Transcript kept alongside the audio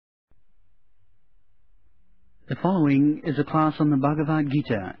The following is a class on the Bhagavad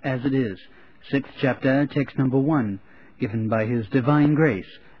Gita as it is, 6th chapter, text number 1, given by His Divine Grace,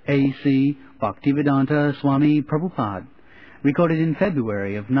 A.C. Bhaktivedanta Swami Prabhupāda, recorded in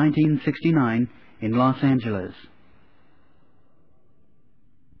February of 1969 in Los Angeles.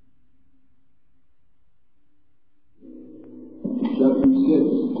 Chapter 6,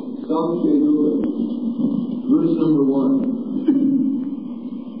 Samkhya-yoga, verse number 1.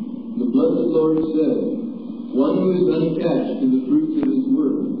 The Blessed Lord said, one who is unattached to the fruits of his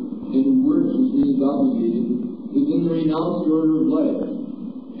work, and who works as he is obligated, is in the renounced order of life.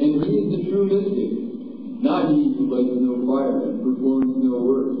 And he is the true mystic, not he who lights no fire and performs no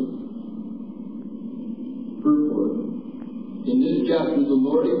work. Purport. In this chapter, the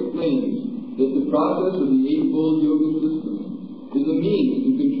Lord explains that the process of the Eightfold Yoga System is a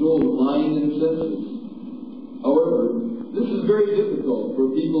means to control the mind and senses. However, this is very difficult for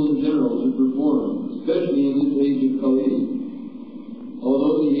people in general to perform, especially in this age of Kali.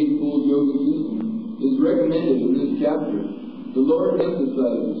 Although the Eightfold Yoga System is recommended in this chapter, the Lord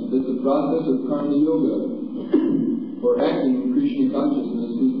emphasizes that the process of Karma Yoga, or acting in Kṛṣṇa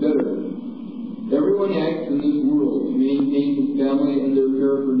consciousness, is better. Everyone acts in this world to maintain his family and their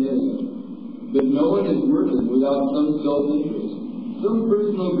paraphernalia, but no one is working without some self-interest, some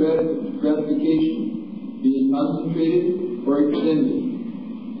personal gratification, being concentrated or extended.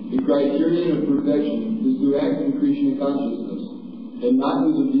 The criterion of perfection is to act in Kṛṣṇa consciousness, and not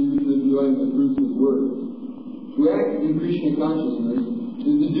with a view to enjoying the fruits of work. To act in Kṛṣṇa consciousness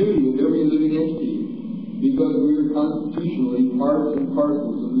is the duty of every living entity, because we are constitutionally parts and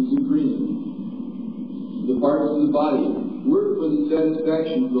parcels of the Supreme. The parts of the body work for the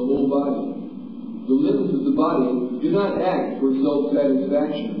satisfaction of the whole body. The limbs of the body do not act for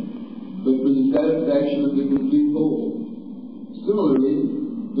self-satisfaction, but for the satisfaction of the complete whole. Similarly,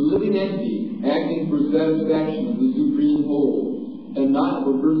 the living entity, acting for satisfaction of the supreme whole, and not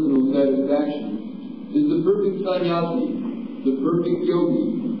for personal satisfaction, is the perfect sannyasi, the perfect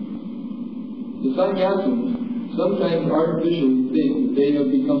yogi. The sannyasins sometimes artificially think that they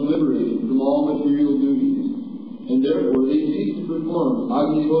have become liberated from all material duties, and therefore they cease to perform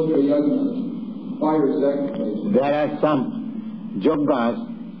Agnihotra yagnas, fire sacrifices. There are some yogas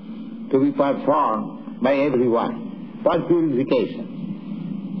to be performed by everyone for purification.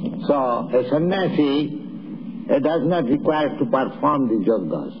 So a sannyasi does not require to perform the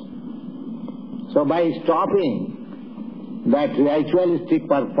yogas. So by stopping that ritualistic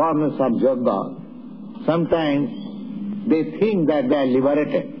performance of yoga, sometimes they think that they are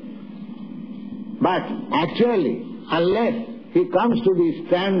liberated. But actually, unless he comes to the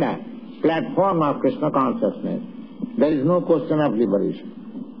standard platform of Kṛṣṇa consciousness, there is no question of liberation.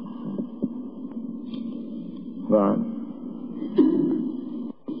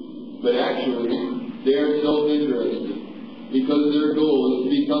 But actually, they are self-interested, because their goal is to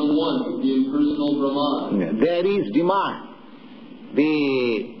become one with the impersonal Brahman. There is demand. The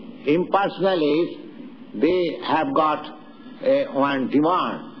impersonalists, they have got one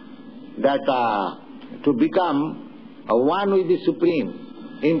demand that to become one with the Supreme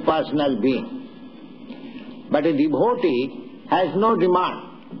impersonal being. But a devotee has no demand.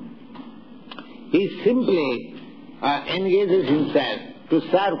 He simply engages himself to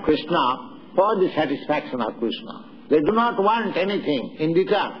serve Kṛṣṇa for the satisfaction of Kṛṣṇa. They do not want anything in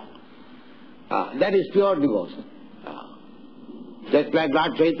return. That is pure devotion. Just like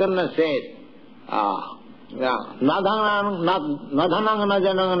Lord Chaitanya said, Nadhanang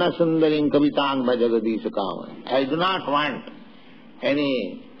najanang na sundaring kavitang bhajagadisakam. I do not want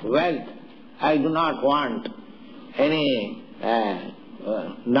any wealth. I do not want any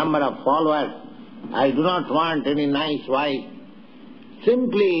number of followers. I do not want any nice wife.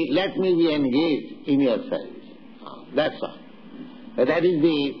 Simply let me be engaged in your service. That's all. That is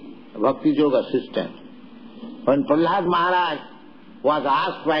the Bhakti Yoga system. When Prahlad Maharaj was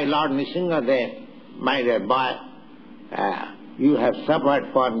asked by Lord Nrsimhadev, my dear boy, you have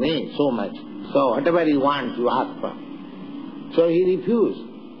suffered for me so much, so whatever you want, you ask for. So he refused.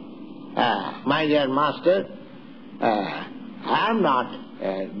 My dear master, I am not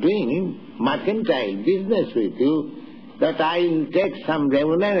doing mercantile business with you, that I will take some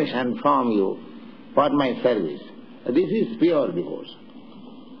remuneration from you for my service. This is pure devotion.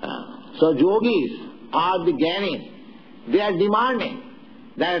 So yogis or the jnanis, they are demanding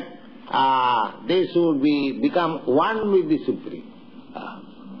that they should become one with the Supreme.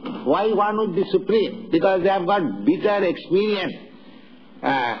 Why one with the Supreme? Because they have got bitter experience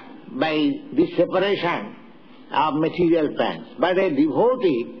by the separation of material plans. But a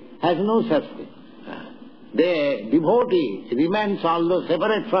devotee has no such thing. The devotee remains, although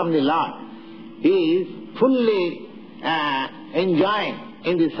separate from the Lord, he is fully enjoying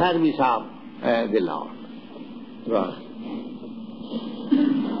in the service of the Lord. Right.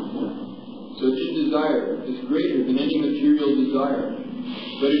 Such a desire is greater than any material desire,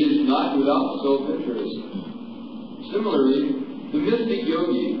 but it is not without self-interest. Similarly, the mystic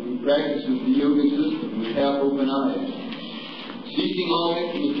yogi who practices the yoga system with half-open eyes, ceasing all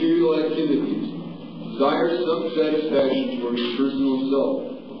material activities, desires some satisfaction for his personal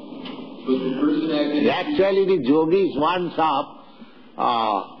self. But the person acting... Actually, the yogis wants of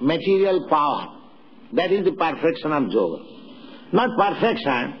material power. That is the perfection of yoga. Not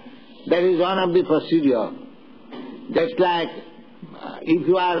perfection, that is one of the procedure. Just like if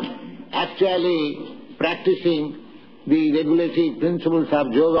you are actually practicing the regulative principles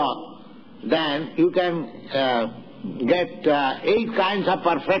of yoga, then you can get 8 kinds of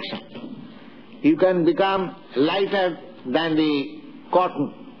perfection. You can become lighter than the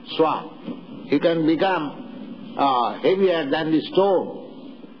cotton swab. You can become heavier than the stone.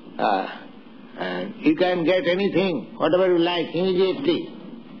 And you can get anything, whatever you like, immediately.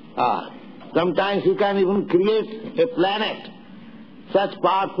 Sometimes you can even create a planet. Such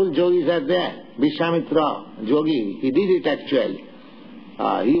powerful yogis are there. Vishwamitra yogi, he did it actually.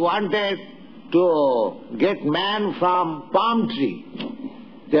 He wanted to get man from palm tree.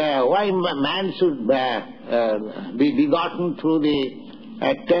 Why man should be begotten through the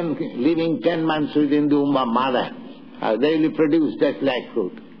living 10 months within the womb of mother. They will produce just like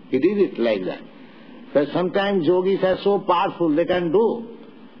fruit. He did it like that. But sometimes yogis are so powerful they can do.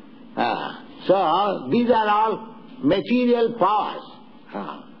 So these are all material powers.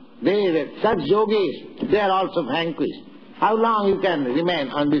 Such yogis, they are also vanquished. How long you can remain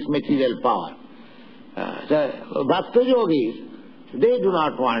on this material power? So Bhakta yogis, they do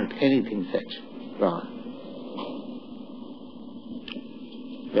not want anything such.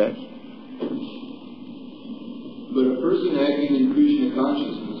 Yes? But a person acting in Kṛṣṇa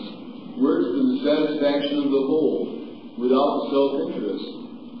consciousness works for the satisfaction of the whole without self-interest.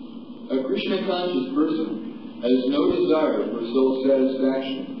 A Kṛṣṇa conscious person has no desire for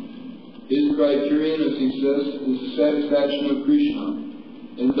self-satisfaction. His criterion of success is the satisfaction of Kṛṣṇa,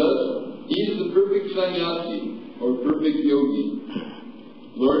 and thus he is the perfect sannyasi or perfect yogi.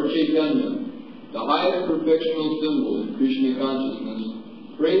 Lord Chaitanya, the highest perfectional symbol in Kṛṣṇa consciousness,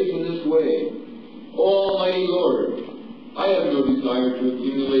 prays in this way: O Almighty Lord, I have no desire to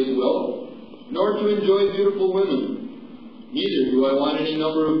accumulate wealth, nor to enjoy beautiful women. Neither do I want any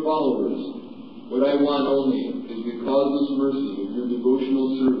number of followers. What I want only is the causeless mercy of your devotional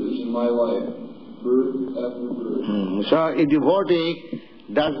service in my life, birth after birth. So a devotee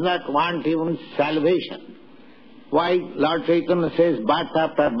does not want even salvation. Why Lord Chaitanya says birth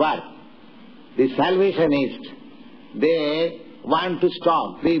after birth? The salvationists, they want to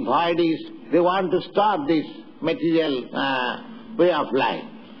stop. The voidists, they want to stop this material way of life.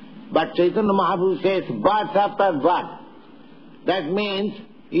 But Chaitanya Mahaprabhu says birth after birth. That means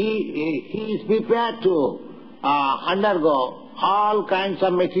he is prepared to undergo all kinds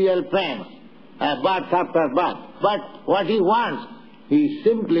of material pain, birth after birth. But what he wants, he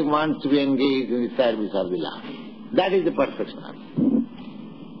simply wants to be engaged in the service of the Lord. That is the perfection.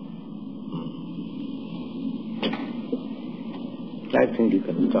 I think you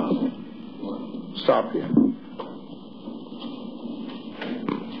can stop. Stop here.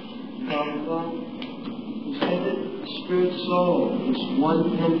 You said that spirit soul is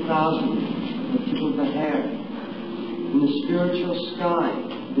 1/10,000 of the tip of the hair. In the spiritual sky,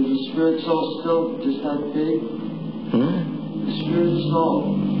 is the spirit soul still just that big? The spirit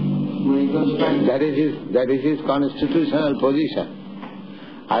soul, when he goes back... That is his constitutional position.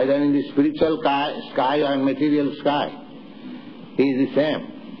 Either in the spiritual sky or in material sky. He is the same.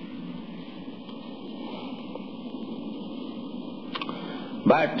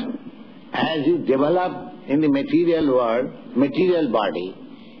 But as you develop in the material world, material body,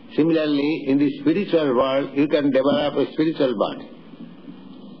 similarly in the spiritual world, you can develop a spiritual body.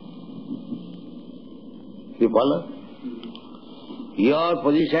 You follow? Your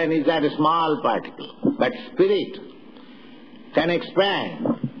position is that small particle, but spirit can expand.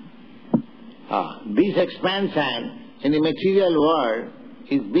 This expansion in the material world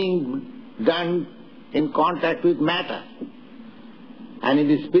is being done in contact with matter. And in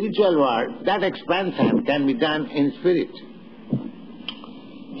the spiritual world, that expansion can be done in spirit.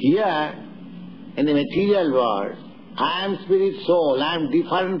 Here, in the material world, I am spirit soul, I am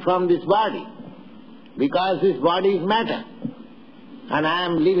different from this body. Because this body is matter. And I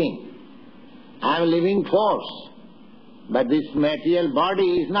am living. I am living force. But this material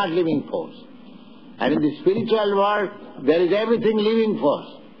body is not living force. And in the spiritual world, there is everything living force.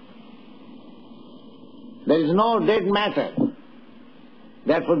 There is no dead matter.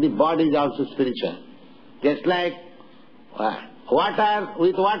 Therefore the body is also spiritual. Just like water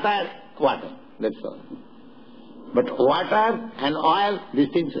with water, water. That's all. But water and oil,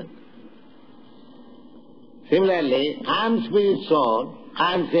 distinction. Similarly, I am spirit soul,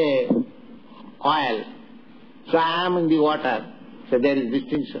 I am say oil. So I am in the water. So there is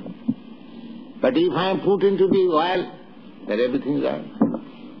distinction. But if I am put into the oil, then everything is oil.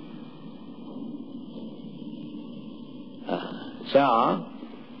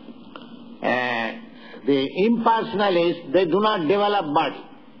 The impersonalists, they do not develop body.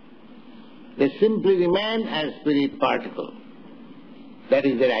 They simply remain as spirit particle. That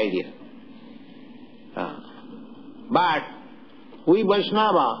is their idea. But we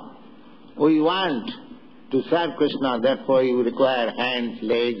Vaishnava, we want to serve Kṛṣṇa, therefore you require hands,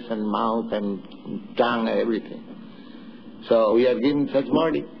 legs and mouth and tongue and everything. So we are given such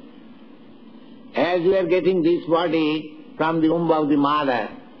body. As we are getting this body from the womb of the mother,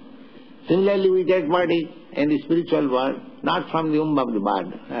 similarly we get body in the spiritual world, not from the womb of the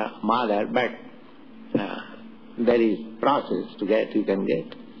mother, but there is process to get, you can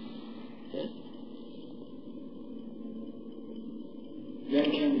get. That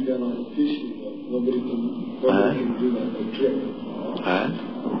can be done artificially, though. Nobody can do that by trick.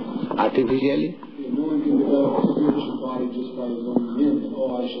 Artificially? Yeah, no one can develop a spiritual body just by his own whim.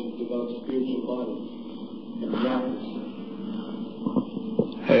 Oh, I shall develop a spiritual body.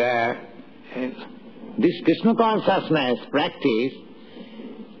 And This Kṛṣṇa consciousness practice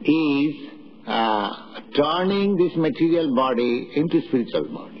is turning this material body into spiritual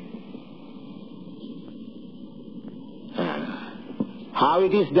body. How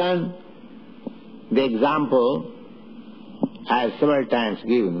it is done? The example I have several times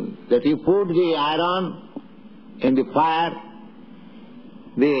given, that you put the iron in the fire,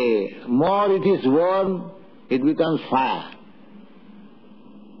 the more it is warm, it becomes fire.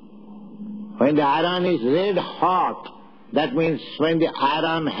 When the iron is red hot, that means when the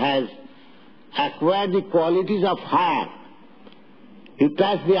iron has acquired the qualities of fire, you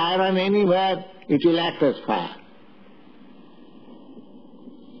touch the iron anywhere, it will act as fire.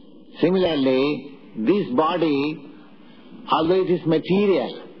 Similarly, this body, although it is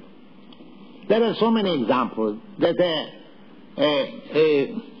material, there are so many examples that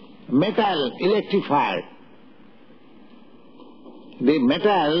a metal electrified, the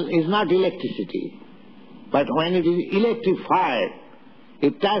metal is not electricity, but when it is electrified,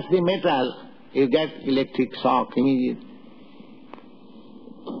 you touch the metal, you get electric shock immediately.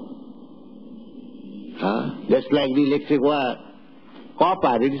 Just like the electric wire,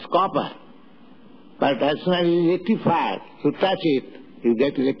 copper, it is copper. But as soon as it is electrified, you touch it, you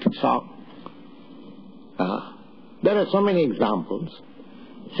get electric shock. There are so many examples.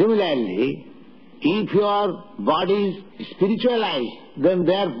 Similarly, if your body is spiritualized, then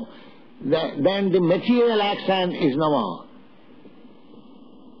the material action is no more.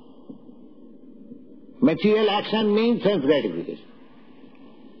 Material action means sense gratification.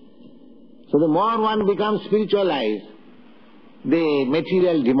 So the more one becomes spiritualized, the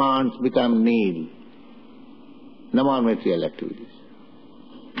material demands become nil. No more material activities.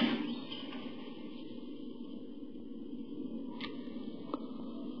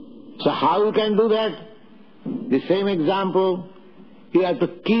 So how you can do that? The same example, you have to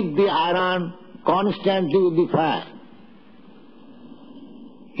keep the iron constantly with the fire.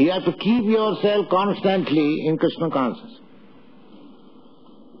 You have to keep yourself constantly in Kṛṣṇa consciousness.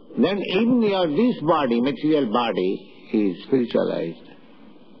 Then even this body, material body, is spiritualized.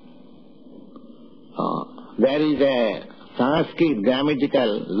 There is a Sanskrit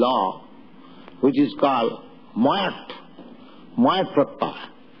grammatical law which is called Moyat Prabhupāda.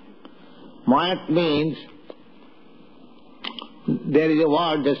 Moyat means, there is a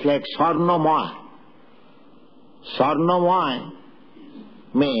word just like Sarnamoy. Sarnamoy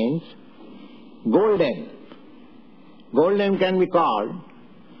means golden. Golden can be called,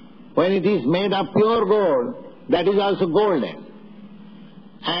 when it is made of pure gold, that is also golden.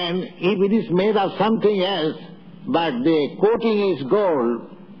 And if it is made of something else, but the coating is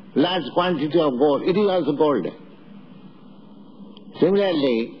gold, large quantity of gold, it is also golden.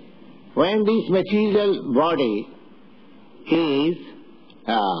 Similarly, when this material body is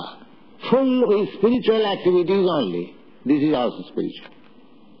full with spiritual activities only, this is also spiritual.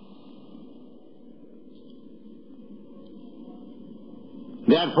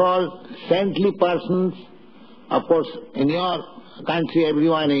 Therefore, saintly persons, of course, in your country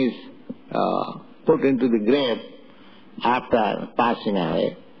everyone is put into the grave after passing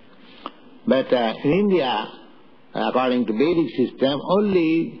away. But in India, according to Vedic system,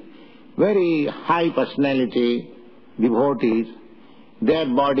 only very high personality devotees, their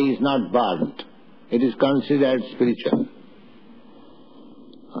body is not burnt. It is considered spiritual.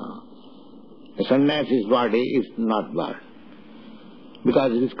 A sannyasi's body is not burnt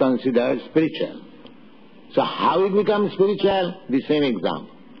because it is considered spiritual. So how it becomes spiritual? The same example.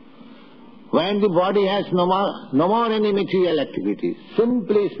 When the body has no more any material activities,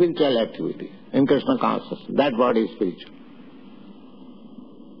 simply spiritual activities in Kṛṣṇa consciousness, that body is spiritual.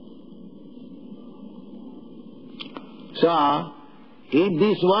 So, if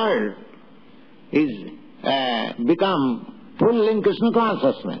this world is become full in Kṛṣṇa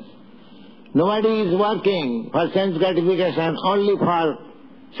consciousness, nobody is working for sense gratification, only for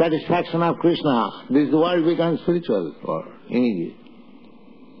satisfaction of Kṛṣṇa, this world becomes spiritual or immediate.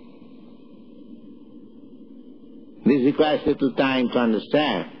 This requires little time to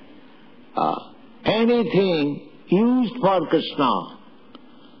understand. Anything used for Kṛṣṇa,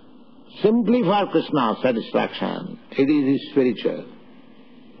 simply for Kṛṣṇa satisfaction, it is spiritual.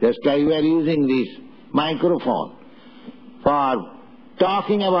 Just like we are using this microphone for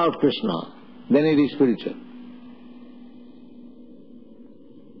talking about Kṛṣṇa, then it is spiritual.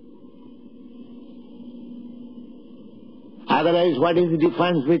 Otherwise, what is the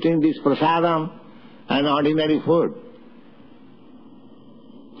difference between this prasadam and ordinary food?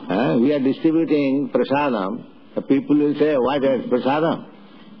 We are distributing prasadam. The people will say, what is prasadam?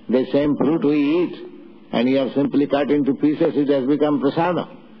 The same fruit we eat, and you have simply cut into pieces, it has become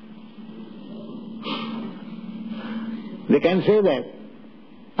prasadam. They can say that.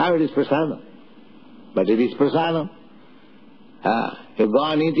 How it is prasadam? But it is prasadam. You go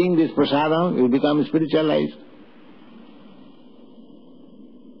on eating this prasadam, you become spiritualized.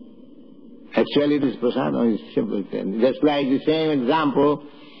 Actually it is prasadam, it's simple thing. Just like the same example,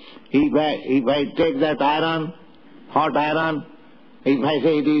 if I take that iron, hot iron, if I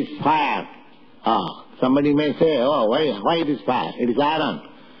say it is fire, somebody may say, oh, why it is fire? It is iron.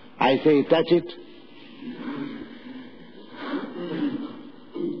 I say, touch it.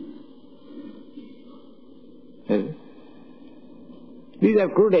 These are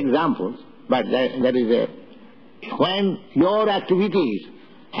crude examples, but that is it. When your activities,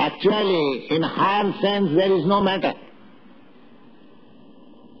 actually in higher sense there is no matter.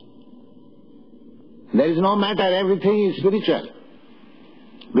 There is no matter, everything is spiritual.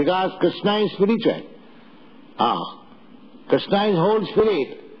 Because Kṛṣṇa is spiritual. Kṛṣṇa is whole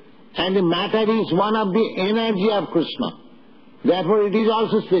spirit, and the matter is one of the energy of Kṛṣṇa. Therefore it is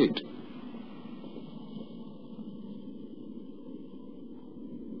also spirit.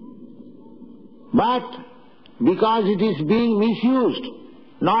 But because it is being misused,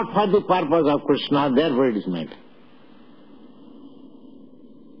 not for the purpose of Kṛṣṇa, therefore it is matter.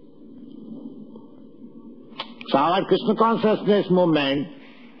 So our Kṛṣṇa consciousness movement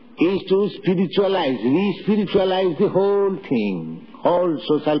is to spiritualize, re-spiritualize the whole thing, whole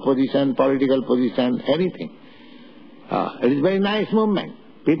social position, political position, anything. It is a very nice movement.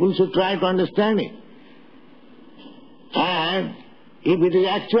 People should try to understand it. And if it is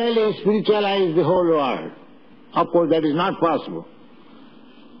actually spiritualize the whole world, of course that is not possible.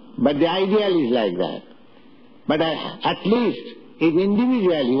 But the ideal is like that. But at least if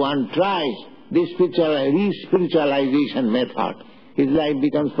individually one tries this re-spiritualization method, his life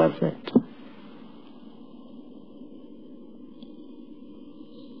becomes perfect.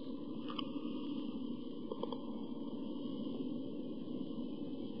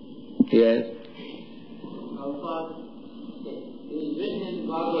 Yes? Father, it was written in the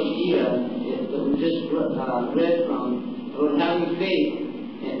Bhagavad Gita that we just read from, about having faith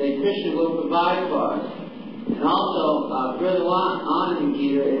and that Kṛṣṇa will provide for us. And also, further on in the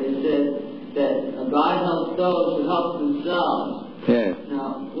Gita, it said that God helps those who help themselves. Yes.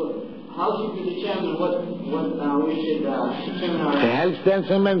 Now, how should we determine what we should determine our... Helps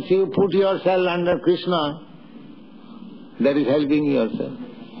them, means you put yourself under Kṛṣṇa, that is helping yourself.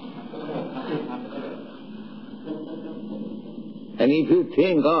 And if you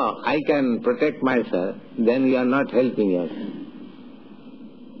think, oh, I can protect myself, then you are not helping yourself.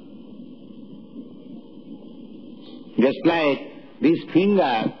 Just like this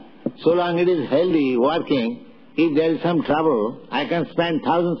finger, so long it is healthy, working, if there is some trouble, I can spend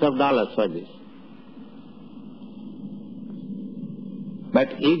thousands of dollars for this. But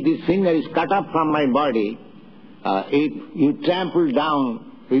if this finger is cut off from my body, if you trample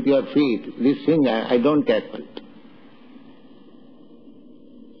down with your feet, this finger, I don't care for it.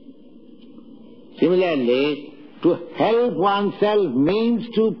 Similarly, to help oneself means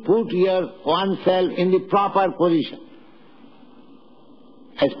to put oneself in the proper position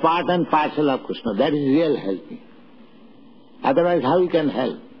as part and parcel of Kṛṣṇa. That is real helping. Otherwise, how you can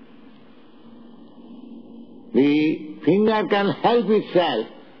help? The finger can help itself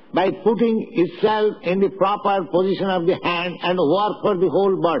by putting itself in the proper position of the hand and work for the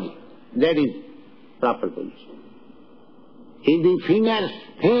whole body. That is proper position. If the finger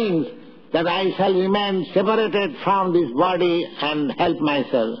thinks that I shall remain separated from this body and help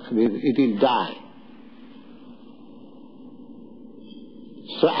myself, it will die.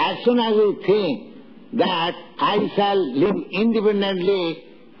 So as soon as we think that I shall live independently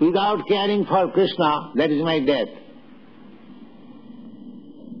without caring for Kṛṣṇa, that is my death.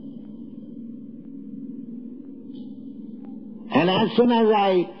 And as soon as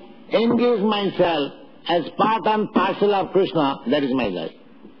I engage myself as part and parcel of Kṛṣṇa, that is my life.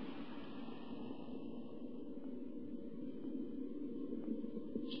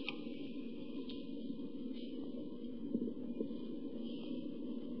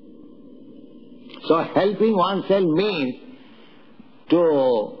 So helping oneself means to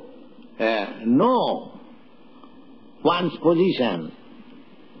know one's position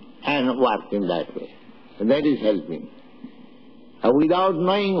and work in that way. That is helping. Without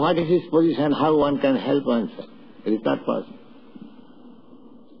knowing what is his position, how one can help oneself? It is not possible.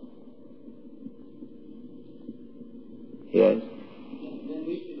 Yes? Then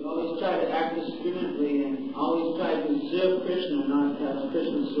we should always try to act discriminately and always try to serve Kṛṣṇa, not have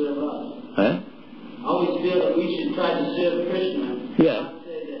Kṛṣṇa serve us. Huh? I always feel that we should try to serve Kṛṣṇa. Yeah. Not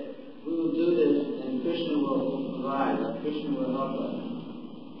say that we will do this and Kṛṣṇa will provide, or Kṛṣṇa will help us.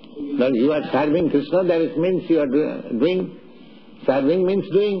 So Well, you are serving Kṛṣṇa, that means you are doing. Serving means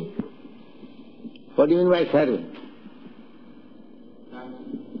doing. What do you mean by serving?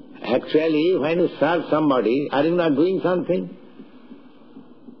 Actually, when you serve somebody, are you not doing something?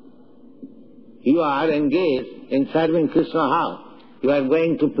 You are engaged in serving Kṛṣṇa how? You are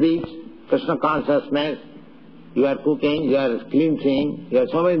going to preach Kṛṣṇa consciousness, you are cooking, you are cleansing, you are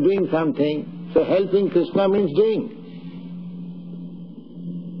somewhere doing something. So helping Kṛṣṇa means doing.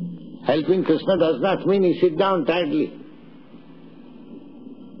 Helping Kṛṣṇa does not mean you sit down tightly.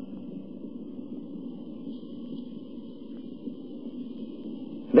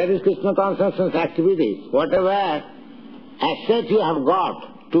 That is Kṛṣṇa consciousness activities. Whatever asset you have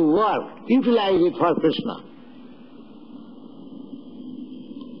got to work, utilize it for Kṛṣṇa.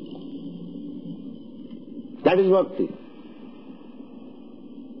 That is bhakti.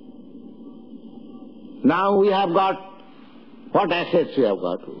 Now we have got, what assets we have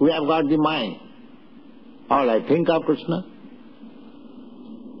got? We have got the mind. All right, think of Kṛṣṇa.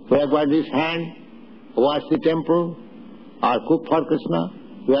 We have got this hand, wash the temple, or cook for Kṛṣṇa.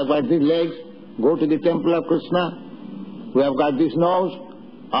 We have got these legs, go to the temple of Kṛṣṇa. We have got this nose,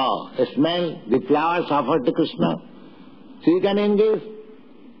 smell the flowers offered to Kṛṣṇa. So you can engage.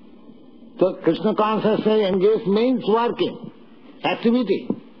 So Kṛṣṇa consciousness engaged means working, activity.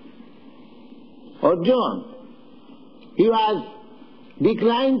 Arjuna, he was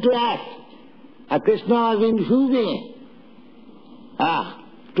declined to act. Kṛṣṇa was infusing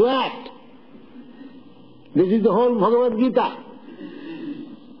to act. This is the whole Bhagavad Gita.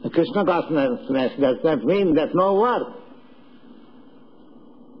 Kṛṣṇa consciousness does not mean there's no work.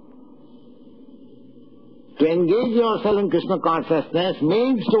 To engage yourself in Kṛṣṇa consciousness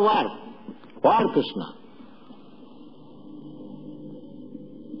means to work for Kṛṣṇa.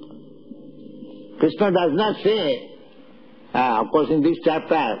 Kṛṣṇa does not say, of course in this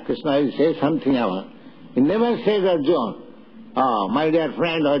chapter, Kṛṣṇa will say something about it. He never says, Arjuna, my dear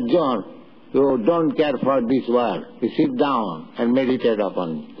friend Arjuna, you don't care for this world. You sit down and meditate upon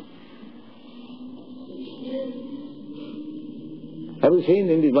it. Have you seen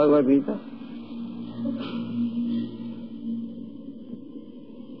in the Bhagavad Gita?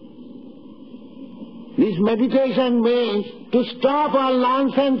 This meditation means to stop all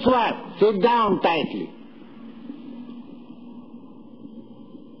nonsense work. Sit down tightly.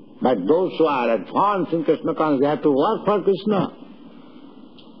 But those who are advanced in Kṛṣṇa consciousness, they have to work for Kṛṣṇa.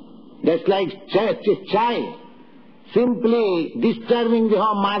 That's like child simply disturbing the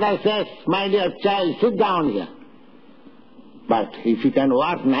home. Mother says, my dear child, sit down here. But if you can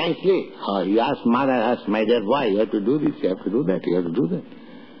work nicely, you ask mother, ask my dear boy, you have to do this, you have to do that, you have to do that.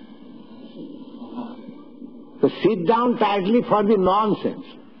 So sit down tightly for the nonsense,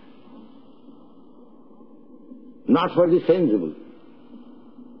 not for the sensible.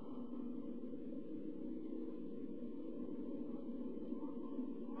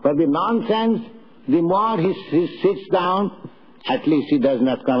 For the nonsense, the more he sits down, at least he does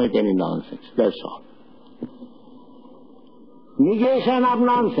not commit any nonsense. That's all. Negation of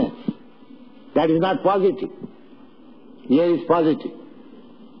nonsense. That is not positive. Here is positive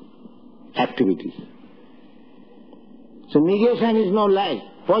activities. So negation is no life.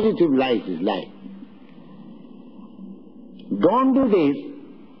 Positive life is life. don't do this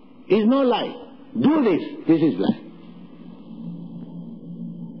is no lie. Do this is lie.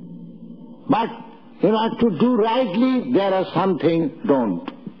 But in order to do rightly, there are something don't.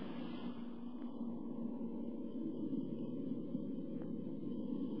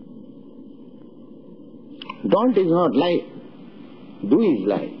 Don't is not lie. Do is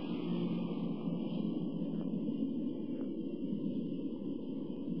lie.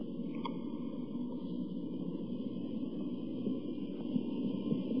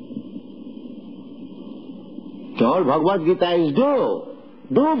 The whole Bhagavad Gita is do.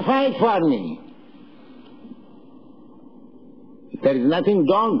 Do fight for me. There is nothing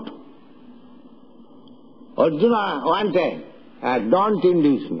don't. Arjuna wanted, don't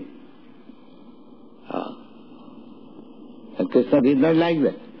induce me. And Kṛṣṇa did not like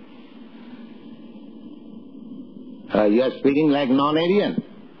that. You are speaking like non-Aryan.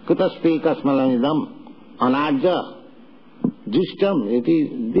 Kutaspi kasmalanidam, anarja, justam. It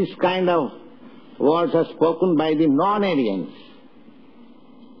is this kind of words are spoken by the non-Aryans.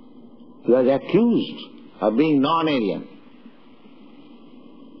 He was accused of being non-Aryan.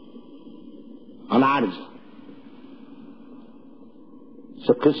 Anarja.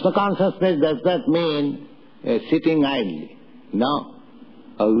 So Kṛṣṇa consciousness does not mean sitting idly. No.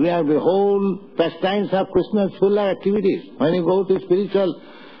 We have the whole pastimes of Kṛṣṇa's full of activities. When you go to spiritual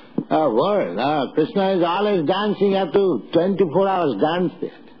world, Kṛṣṇa is always dancing. You have to 24 hours dance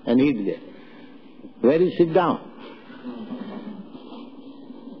there and eat there. Where you sit down?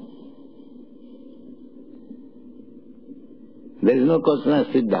 There is no question of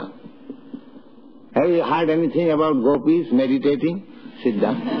sit down. Have you heard anything about gopis meditating? Sit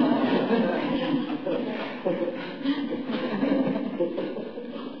down.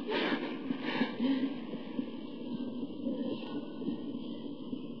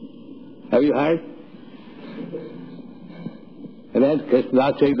 Have you heard? That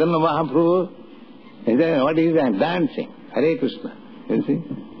Kṛṣṇa Chaitanya Mahaprabhu, what is that? Dancing. Hare Kṛṣṇa. You see?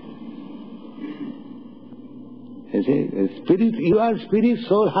 You see? Spirit, you are spirit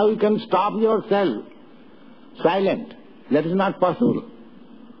soul, how you can stop yourself? Silent. That is not possible.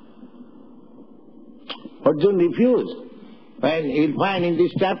 Arjuna refused. When you'll find in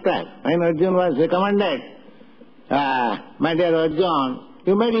this chapter, when Arjuna was recommended, my dear Arjuna,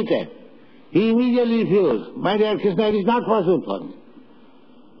 you meditate. He immediately refused. My dear Kṛṣṇa, it is not possible for me.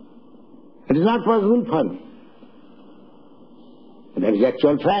 It is not possible for me. That is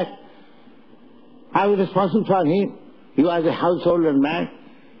actual fact. How it is possible for him? He was a householder man.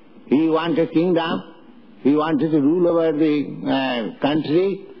 He wanted kingdom. He wanted to rule over the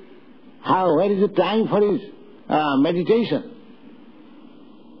country. Where is the time for his meditation?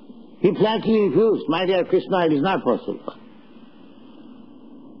 He flatly refused. My dear Kṛṣṇa, it is not possible for me.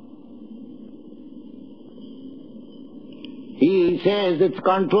 He says it's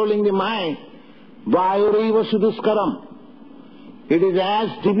controlling the mind. Vayureva suduskaram. It is as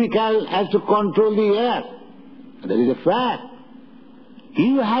difficult as to control the air. That is a fact.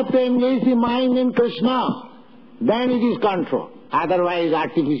 You have to engage the mind in Kṛṣṇa. Then it is controlled. Otherwise,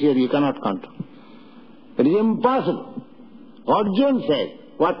 artificial, you cannot control. It is impossible. Arjuna said,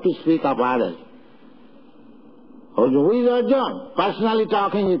 what to speak of others? Who is Arjuna? Personally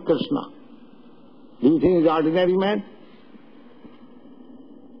talking with Kṛṣṇa. Do you think he is ordinary man?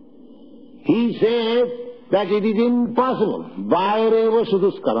 He says that it is impossible. Vaireva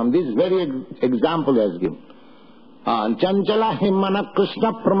suduskaram. This very example he has given. Chanchala himmana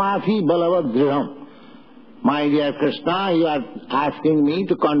Kṛṣṇa pramathi balavadriham. My dear Kṛṣṇa, you are asking me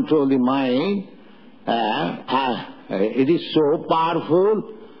to control the mind. It is so powerful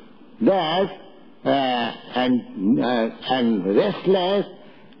that and restless.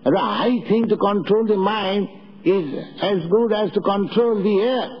 I think to control the mind is as good as to control the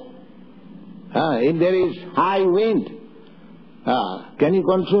air. If there is high wind, can you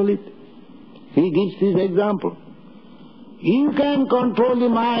control it? He gives this example. You can control the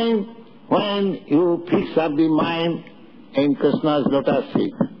mind when you fix up the mind in Kṛṣṇa's lotus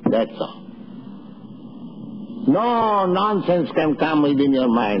feet. That's all. No nonsense can come within your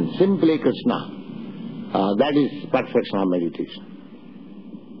mind. Simply Kṛṣṇa. That is perfection of meditation.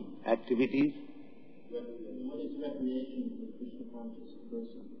 Activities. What is recreation for Kṛṣṇa conscious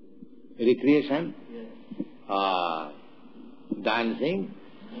person? Recreation? Yes. Dancing.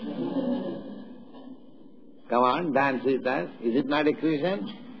 Come on, dance with us. Is it not recreation?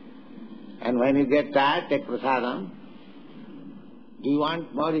 And when you get tired, take prasadam. Do you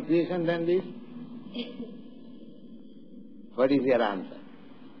want more recreation than this? What is your answer?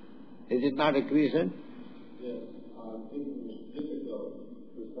 Is it not recreation? Yes. I think it's difficult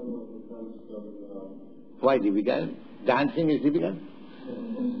for someone who comes from Why difficult? Dancing is difficult.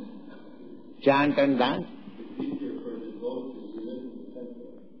 Chant and dance.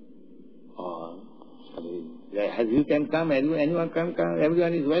 As you can come, anyone can come,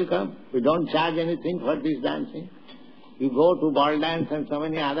 everyone is welcome. We don't charge anything for this dancing. You go to ball dance and so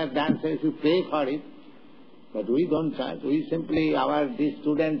many other dances, you pay for it. But we don't charge. We simply, these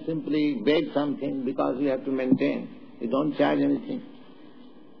students simply beg something because we have to maintain. We don't charge anything.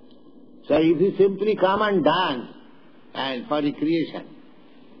 So if you simply come and dance and for recreation,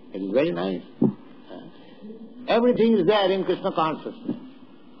 it is very nice. Everything is there in Kṛṣṇa consciousness.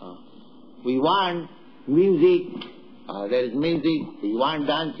 We want music, there is music. We want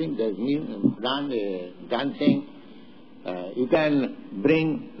dancing, there is dancing. You can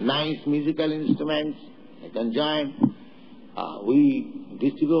bring nice musical instruments. You can join. We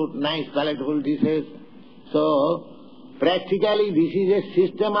distribute nice palatable dishes. So, practically this is a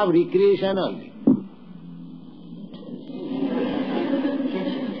system of recreation only.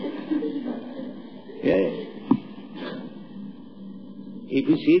 Yes. If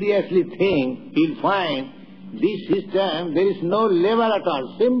you seriously think, you'll find this system, there is no labor at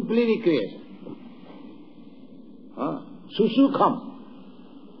all, simply recreation. Susukham.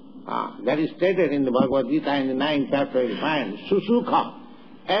 That is stated in the Bhagavad Gita in the 9th chapter, you find Susukham.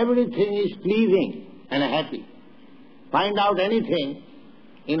 Everything is pleasing and happy. Find out anything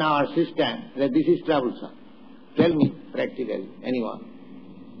in our system that this is troublesome. Tell me practically, anyone.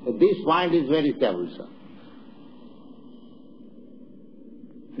 That this point is very troublesome.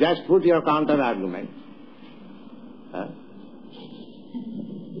 Just put your counter argument.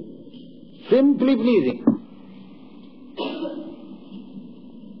 Simply pleasing.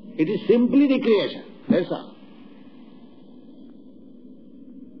 It is simply recreation. That's all.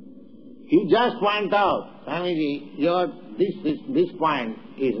 You just point out, Swamiji, this point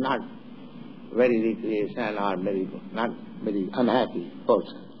is not very recreation or very good, not very unhappy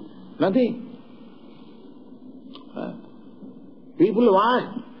person. Nothing. People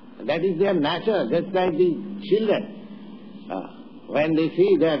want. That is their nature, just like the children. When they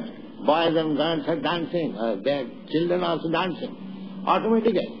see that boys and girls are dancing, their children are also dancing.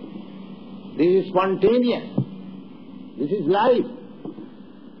 Automatically. This is spontaneous. This is life.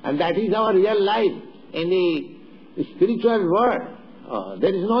 And that is our real life in the spiritual world.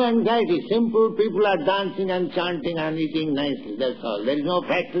 There is no anxiety. Simple people are dancing and chanting and eating nicely. That's all. There is no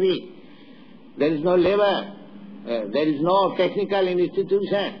factory. There is no labor. There is no technical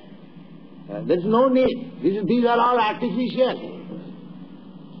institution. There is no need. These are all artificial.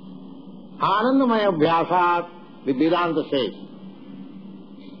 Anandamaya Abhyasat, the Vedanta says,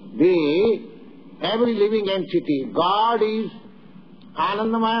 every living entity, God is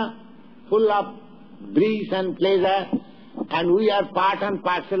Anandamaya, full of bliss and pleasure, and we are part and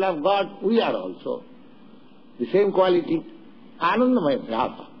parcel of God, we are also. The same quality, Anandamaya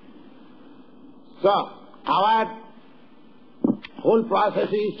Abhyasat. So, our whole process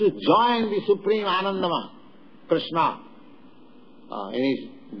is to join the Supreme Anandama, Kṛṣṇa, in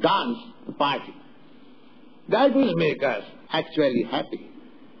his dance party. That will make us actually happy.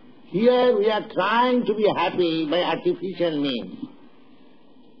 Here we are trying to be happy by artificial means.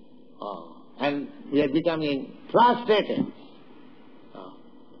 And we are becoming frustrated.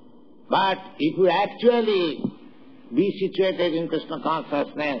 But if you actually be situated in Kṛṣṇa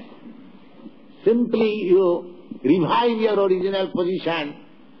consciousness, simply you revive your original position,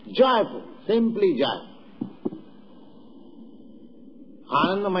 joyful, simply joyful.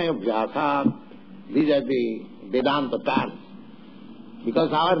 Anandamaya Abhyasat, these are the Vedanta terms.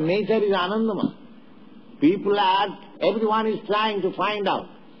 Because our nature is Anandamaya. Everyone is trying to find out.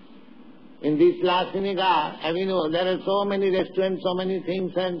 In this La Cienega Avenue, there are so many restaurants, so many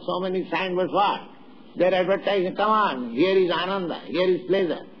things and so many signboards. What? They are advertising, come on, here is Ananda, here is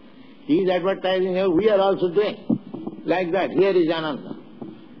pleasure. He is advertising here, we are also doing. Like that, here is Ananda.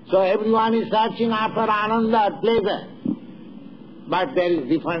 So everyone is searching after Ananda, pleasure. But there is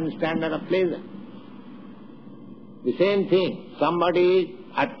different standard of pleasure. The same thing, somebody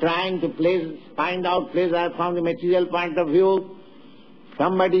are trying to find out pleasure from the material point of view.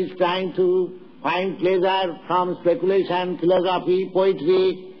 Somebody is trying to find pleasure from speculation, philosophy,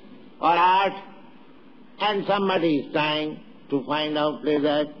 poetry or art. And somebody is trying to find out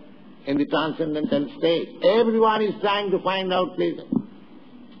pleasure in the transcendental state. Everyone is trying to find out pleasure.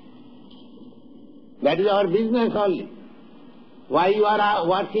 That is our business only. Why you are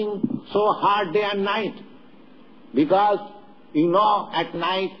working so hard day and night? Because you know at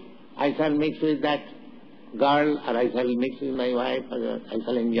night I shall mix with that girl, or I shall mix with my wife, or I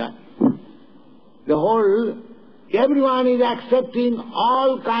shall enjoy. The whole everyone is accepting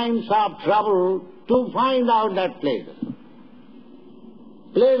all kinds of trouble to find out that pleasure.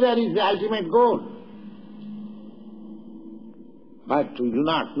 Pleasure is the ultimate goal. But we do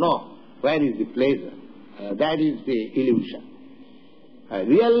not know where is the pleasure. That is the illusion.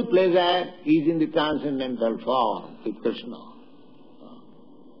 Real pleasure is in the transcendental form with Kṛṣṇa.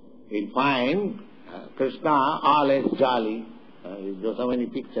 You'll find Kṛṣṇa always jolly. There are so many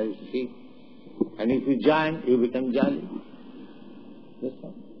pictures, you see. And if you join, you become jolly. That's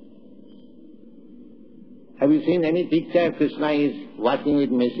all. Have you seen any picture Kṛṣṇa is working with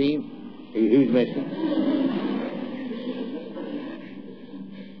machine? He is machine.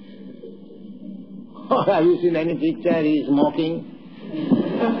 Or have you seen any picture he is smoking?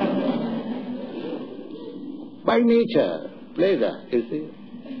 By nature, pleasure, you see.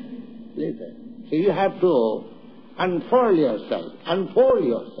 Pleasure. So you have to unfold yourself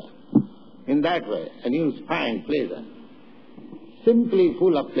in that way, and you will find pleasure. Simply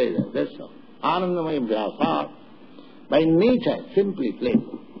full of pleasure, that's all. Anandamaya Vyasa, by nature, simply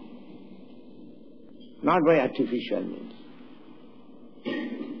pleasure. Not by artificial means.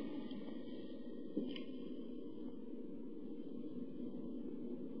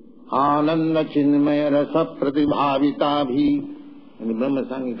 Ananda Chinmaya Rasa Pratibhavita in the Brahma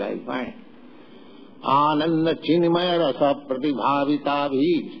Samhita I find. Ananda Chinmaya Rasa Pratibhavita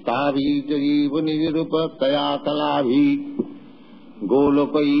Stavi Jariva Nirupa Tayatalavhi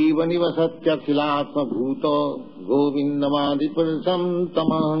Goloka Iva Nivasatya Khilatma Bhuto Govindamadi Pursam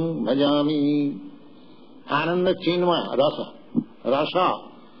Tamaham Bhajami. Ananda Chinmaya Rasa. Rasa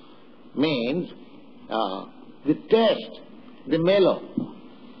means the taste, the mellow.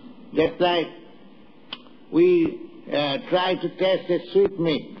 Just like we try to taste a sweet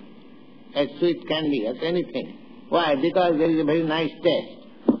meat, a sweet candy, as anything. Why? Because there is a very nice taste.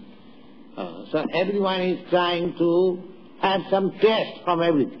 So everyone is trying to have some taste from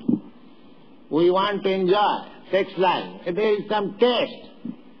everything. We want to enjoy sex life. There is some taste.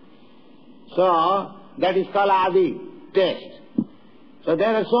 So that is called adi, taste. So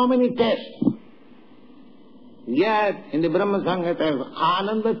there are so many tastes. Yet in the Brahma Samhita,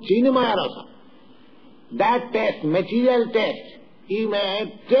 Ananda Chinmaya Rasa. That taste, material taste, you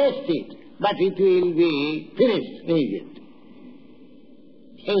may taste it, but it will be finished immediately.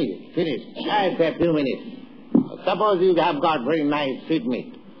 Immediately, finished. I say a few minutes. Suppose you have got very nice sweet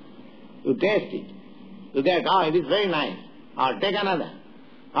meat. You taste it. You get, oh, it is very nice. Or take another.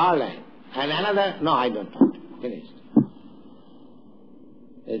 All right. And another, no, I don't want. Finished.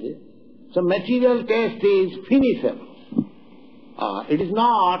 Is it? So material taste is finishable. It is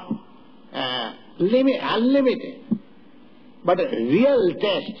not unlimited. But real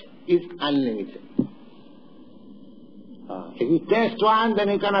taste is unlimited. If you taste one, then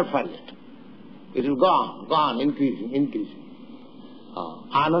you cannot forget. It will go on, increasing.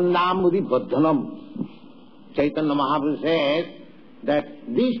 Anandamudi Baddhanam. Chaitanya Mahaprabhu says that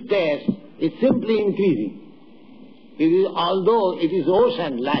this taste is simply increasing. Although it is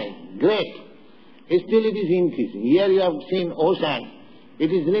ocean-like, great, still it is increasing. Here you have seen ocean,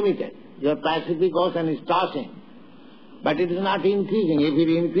 it is limited. Your Pacific Ocean is tossing, but it is not increasing. If it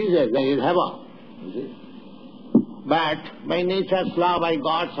increases, then it is heaven. But by nature's law, by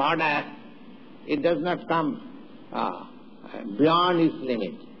God's order, it does not come beyond its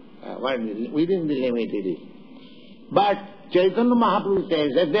limit. Within the limit it is. But Chaitanya Mahaprabhu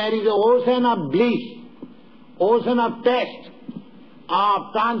says that there is an ocean of bliss, ocean of taste,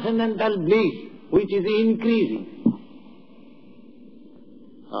 of transcendental bliss, which is increasing.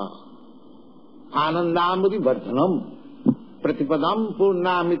 Anandamudi Vardhanam Pratipadam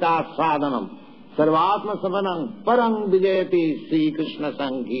Purnamita Sadhanam Sarvatma Savanam Parang Vijayati Sri Kṛṣṇa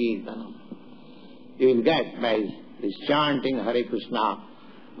Sankirtanam. You will get by this chanting Hare Kṛṣṇa,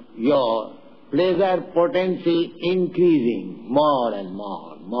 your pleasure potency increasing more and more.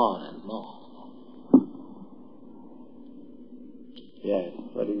 Yes,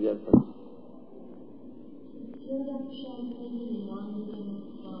 what is your question?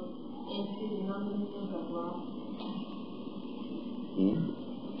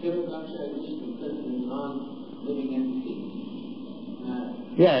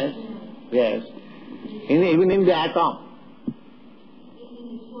 Yes. Even in the atom.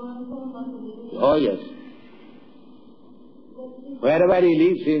 Oh yes. Wherever he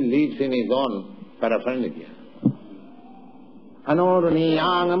lives in his own paraphernalia.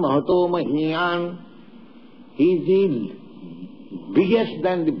 Anorniyang mahato mahiyan. He is the biggest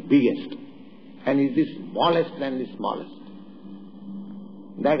than the biggest, and he is the smallest than the smallest.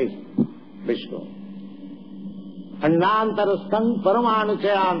 That is Vishnu. Annantarasthang paramanu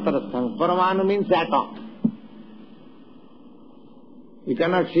chayantarasthang. Paramanu means atom. You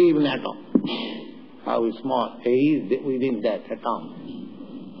cannot see even atom. How small. He is within that atom.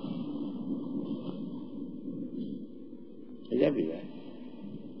 He's everywhere.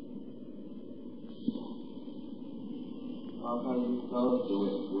 How can you tell us that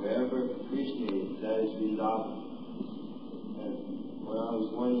wherever Kṛṣṇa is, that is Vrindavan? And what I was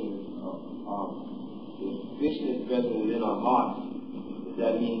wondering, if Kṛṣṇa is present within our heart, does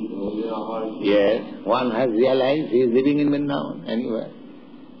that mean that within our heart is... Yes, one has realized he is living in Vrindavan, anywhere.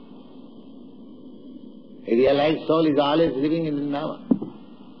 A realized soul is always living in Vrindavan.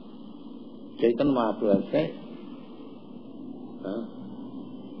 Chaitanya Mahaprabhu has said.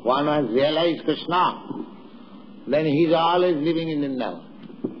 One has realized Kṛṣṇa, then he is always living in Vrindavan.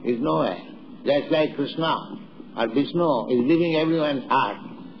 He is nowhere. Just like Kṛṣṇa or Vishnu is living in everyone's heart.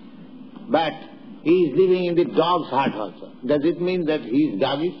 But he is living in the dog's heart also. Does it mean that he is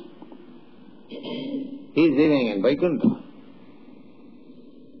doggish? He is living in Vaikuntha.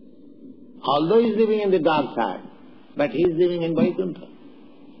 Although he is living in the dog's heart, but he is living in Vaikuntha.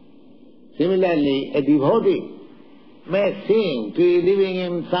 Similarly, a devotee may seem to be living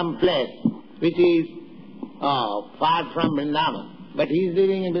in some place which is far from Vrindavan, but he is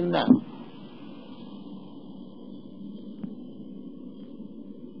living in Vrindavan.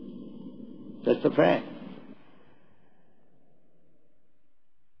 That's the fact.